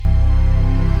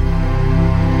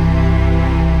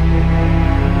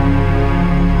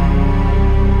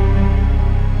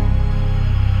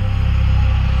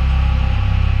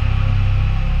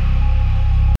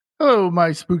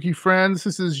my spooky friends.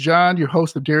 This is John, your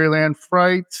host of Dairyland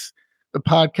Frights, the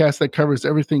podcast that covers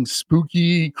everything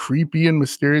spooky, creepy, and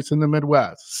mysterious in the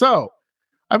Midwest. So,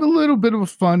 I have a little bit of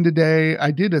fun today.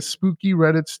 I did a spooky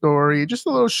Reddit story, just a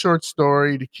little short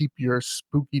story to keep your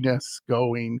spookiness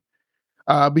going.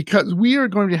 Because we are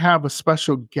going to have a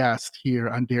special guest here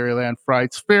on Dairyland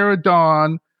Frights, Farrah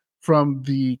Dawn from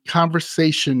the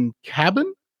Conversation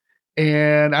Cabin.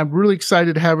 And I'm really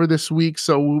excited to have her this week.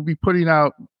 So we'll be putting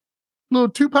out little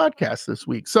two podcasts this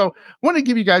week. So I want to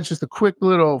give you guys just a quick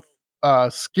little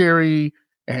scary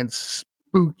and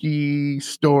spooky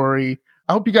story.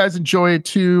 I hope you guys enjoy it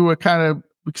too. We're kind of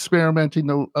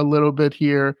experimenting a little bit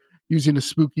here using a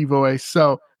spooky voice.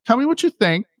 So tell me what you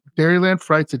think.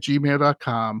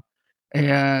 dairylandfrights@gmail.com.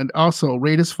 And also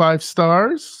rate us 5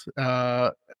 stars.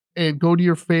 And go to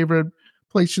your favorite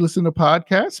place you listen to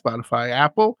podcasts, Spotify,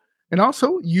 Apple, and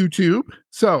also YouTube.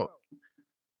 So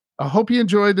I hope you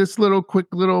enjoyed this quick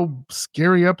little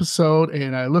scary episode,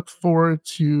 and I look forward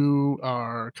to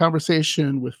our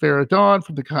conversation with Farrah Dawn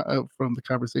from the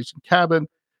Conversation Cabin.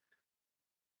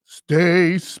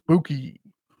 Stay spooky.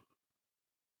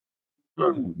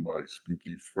 Hello, my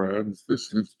spooky friends.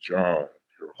 This is John,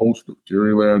 your host of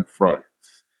Dairyland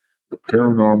Frights, the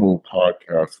paranormal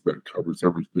podcast that covers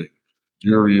everything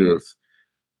curious,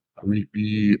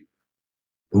 creepy,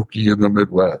 spooky in the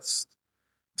Midwest.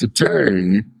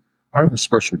 Today, I have a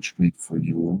special treat for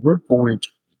you. We're going to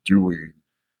be doing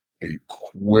a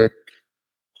quick,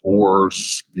 horror,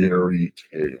 scary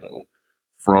tale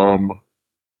from.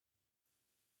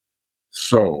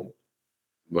 So,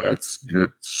 let's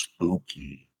get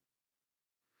spooky.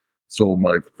 So,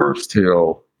 my first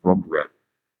tale from Reddit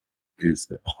is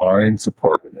The Pines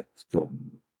Apartment from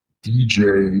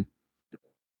DJ.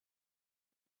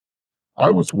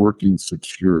 I was working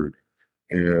security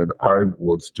and I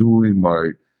was doing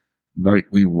my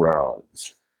nightly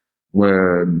rounds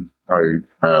when I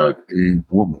had a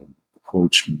woman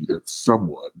approach me that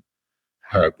someone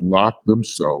had locked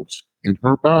themselves in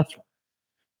her bathroom.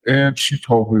 And she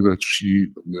told me that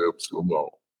she lives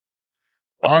alone.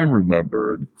 I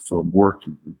remembered from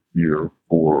working here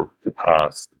for the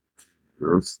past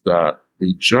years that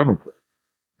a gentleman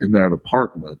in that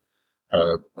apartment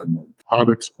had a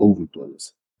narcotics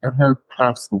overdose and had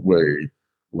passed away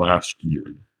last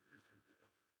year.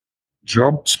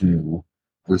 Jump to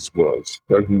this was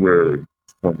February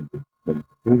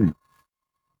 2023, and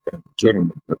the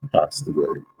gentleman had passed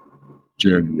away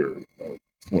January of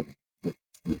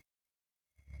 2023.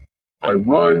 I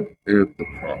arrived at the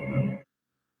property,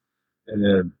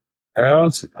 and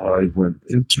as I went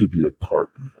into the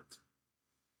apartment,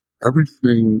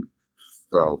 everything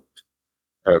felt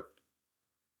heavy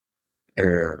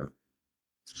and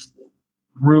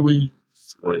really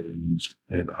strange,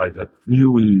 and I had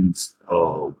feelings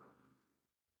of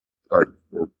like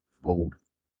foreboding.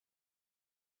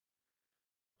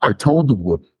 I told the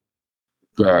woman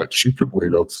that she could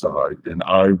wait outside and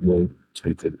I would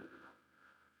take it.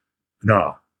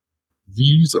 Now,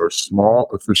 these are small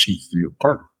efficiency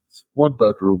apartments: 1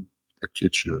 bedroom, a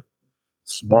kitchen,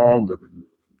 small living room,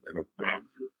 and a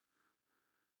bathroom.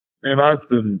 And I've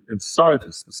been inside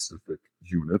a specific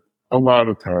unit a lot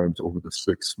of times over the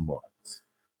 6 months.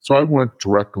 So I went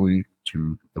directly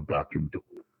to the bathroom door,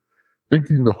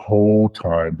 thinking the whole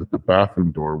time that the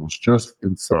bathroom door was just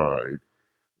inside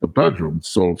the bedroom,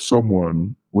 so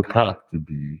someone would have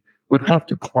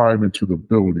to climb into the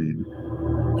building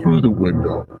through the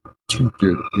window to get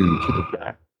into the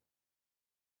bathroom.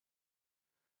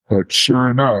 But sure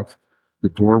enough, the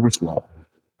door was locked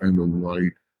and the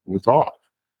light was off,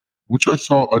 which I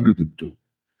saw under the door.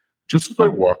 Just as I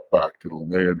walked back to the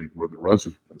landing where the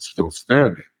resident was still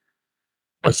standing,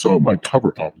 I saw my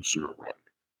cover officer arrive.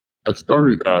 I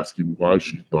started asking why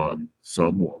she thought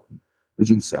someone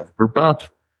was inside her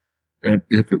bathroom, and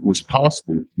if it was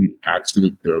possible he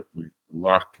accidentally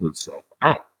locked himself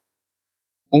out.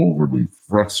 Overly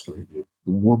frustrated,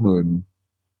 the woman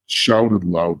shouted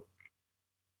loudly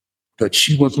that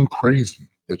she wasn't crazy,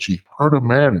 that she heard a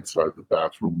man inside the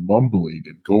bathroom mumbling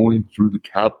and going through the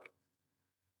cabinet.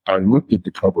 I looked at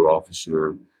the cover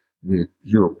officer with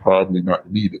 "You're probably not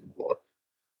needed" look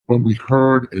when we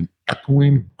heard an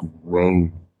echoing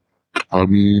groan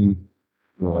coming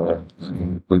from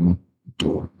the open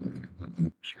door.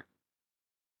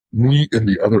 Me and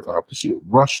the other officer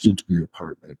rushed into the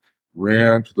apartment,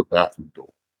 ran to the bathroom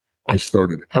door. I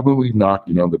started heavily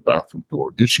knocking on the bathroom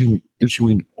door,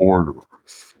 issuing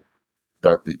orders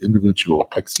that the individual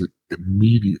exit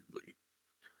immediately.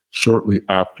 Shortly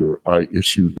after, I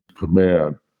issued the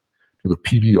command to the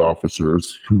PD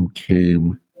officers who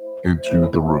came into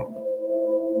the room.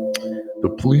 The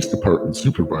police department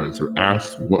supervisor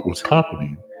asked what was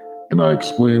happening, and I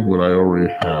explained what I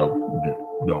already have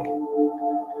known.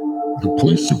 The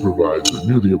police supervisor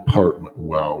knew the apartment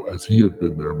well, as he had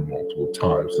been there multiple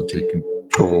times to take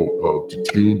control of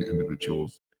detained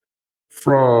individuals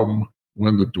from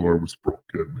when the door was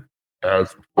broken.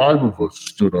 As the five of us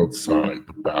stood outside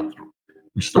the bathroom,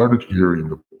 we started hearing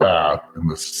the bath and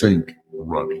the sink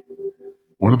running.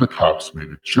 One of the cops made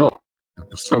a joke that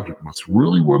the subject must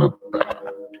really want a bath.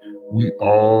 We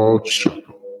all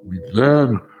chuckled. We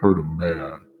then heard a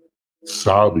man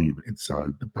sobbing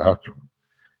inside the bathroom.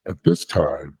 At this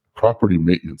time, a property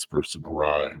maintenance person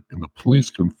arrived, and the police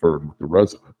confirmed with the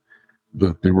resident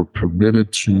that they were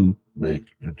permitted to make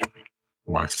entry.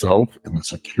 Myself and the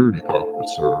security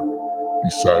officer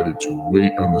decided to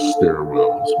wait on the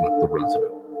stairwells with the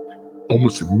resident.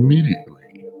 Almost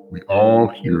immediately, we all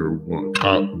hear one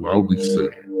cop loudly say,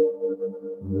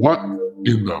 "What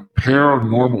in the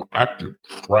paranormal active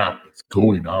crap is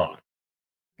going on?"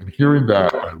 And hearing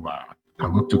that, I laughed. I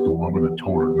looked at the woman and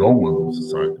told her no one was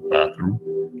inside the bathroom.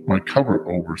 My cover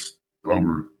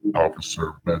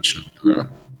officer mentioned that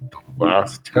the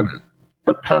last tenant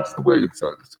had passed away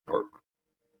inside this apartment.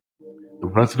 The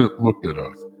resident looked at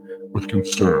us with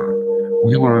concern.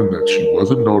 We learned that she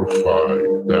wasn't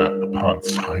notified that upon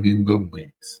signing the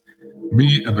lease,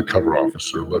 me and the cover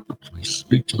officer let the police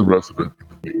speak to the resident and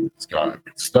the maintenance guy and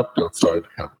stepped outside to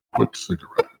have a quick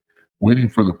cigarette, waiting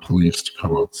for the police to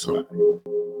come outside.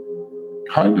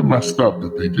 Kind of messed up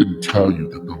that they didn't tell you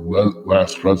that the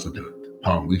last resident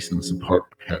upon leasing this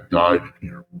apartment had died in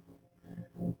here.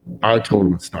 I told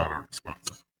him it's not our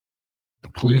responsibility. The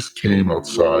police came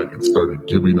outside and started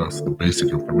giving us the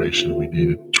basic information we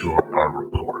needed to our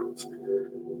reports.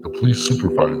 The police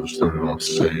supervisor started off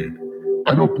saying,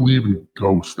 "I don't believe in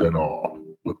ghosts at all,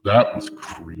 but that was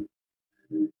creepy."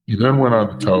 He then went on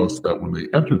to tell us that when they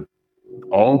entered the bathroom,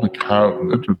 all the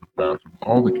cabinets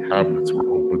were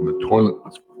open, the toilet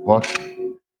was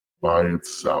flushing by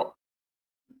itself.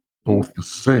 Both the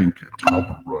sink and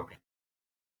tub were running.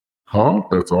 Huh?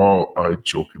 That's all I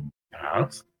jokingly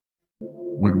asked.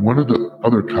 When one of the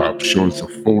other cops showed us a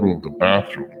photo of the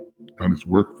bathroom on his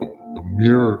work phone, the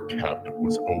mirror cabinet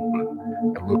was open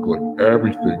and looked like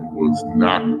everything was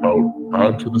knocked out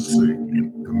onto the sink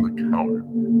and the counter.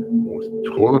 Both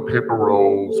toilet paper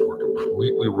rolls were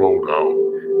completely rolled out,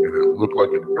 and it looked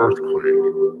like an earthquake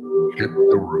hit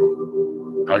the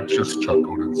room. I just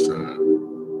chuckled and said,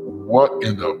 "What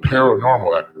in the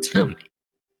paranormal activity?"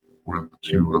 Where the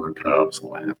two other cops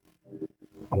laughed.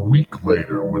 A week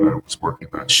later, when I was working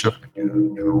that shift again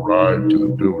and arrived to the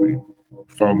building, I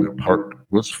found the apartment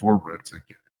was for rent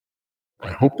again.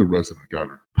 I hope the resident got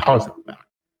her deposit back.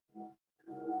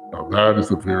 Now that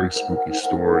is a very spooky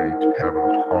story to have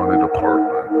a haunted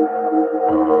apartment.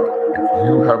 If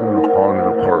you have a haunted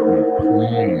apartment,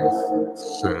 please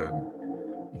send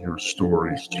your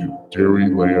stories to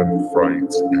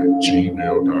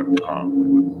dairylandfrights@gmail.com. We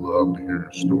would love to hear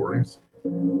your stories.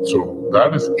 So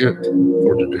that is it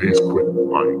for today's quick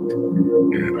bite.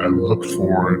 And I look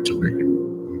forward to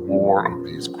making more of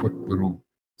these quick little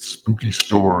spooky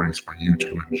stories for you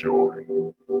to enjoy.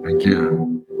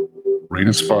 Again, rate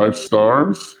us 5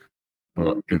 stars,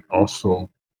 and also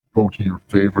go to your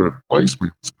favorite place we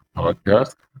listen to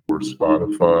podcasts or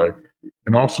Spotify.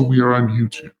 And also we are on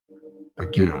YouTube.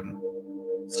 Again,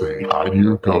 say hi to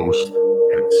your ghost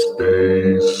and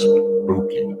stay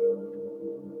spooky.